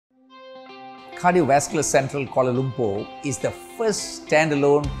Cardiovascular Sentral Kuala Lumpur is the first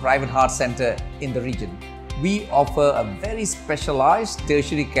standalone private heart center in the region. We offer a very specialized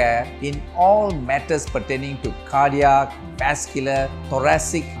tertiary care in all matters pertaining to cardiac, vascular,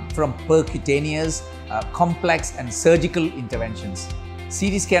 thoracic, from percutaneous, complex and surgical interventions.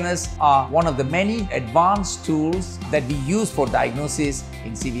 CT scanners are one of the many advanced tools that we use for diagnosis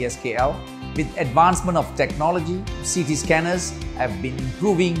in CVSKL. With advancement of technology, CT scanners have been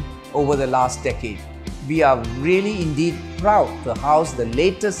improving over the last decade. We are really indeed proud to house the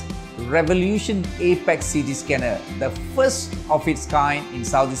latest Revolution Apex CT scanner, the first of its kind in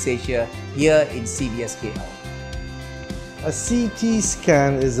Southeast Asia, here in CVSKL. A CT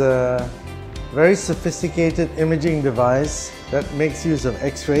scan is a very sophisticated imaging device that makes use of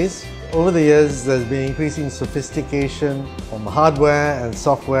X-rays. Over the years, there's been increasing sophistication from hardware and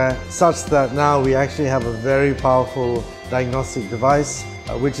software, such that now we actually have a very powerful diagnostic device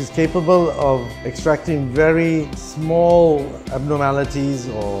which is capable of extracting very small abnormalities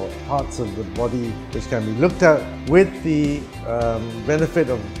or parts of the body which can be looked at with the benefit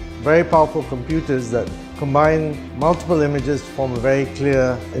of very powerful computers that combine multiple images to form a very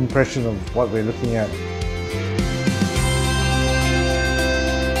clear impression of what we're looking at.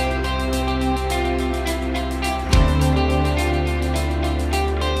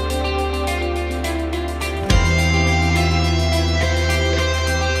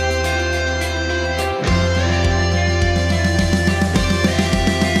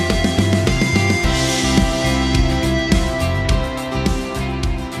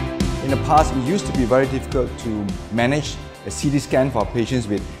 In the past, it used to be very difficult to manage a CT scan for patients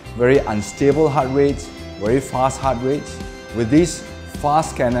with very unstable heart rates, very fast heart rates. With this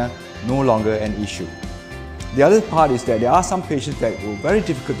fast scanner, no longer an issue. The other part is that there are some patients that were very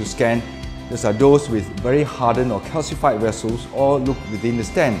difficult to scan. Those are those with very hardened or calcified vessels or look within the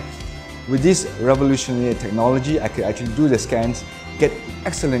stent. With this revolutionary technology, I could actually do the scans, get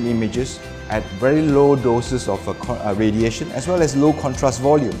excellent images at very low doses of radiation as well as low contrast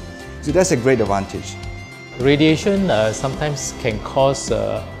volume. So that's a great advantage. Radiation sometimes can cause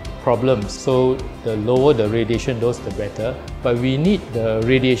problems, so the lower the radiation dose, the better. But we need the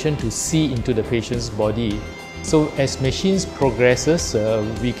radiation to see into the patient's body. So as machines progresses,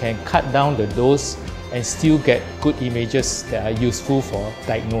 we can cut down the dose and still get good images that are useful for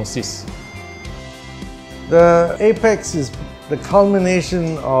diagnosis. The Apex is the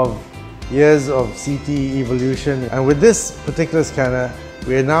culmination of years of CT evolution, and with this particular scanner,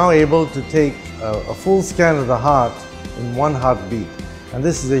 we are now able to take a full scan of the heart in one heartbeat. And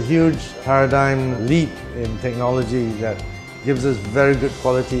this is a huge paradigm leap in technology that gives us very good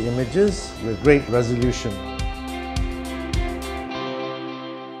quality images with great resolution.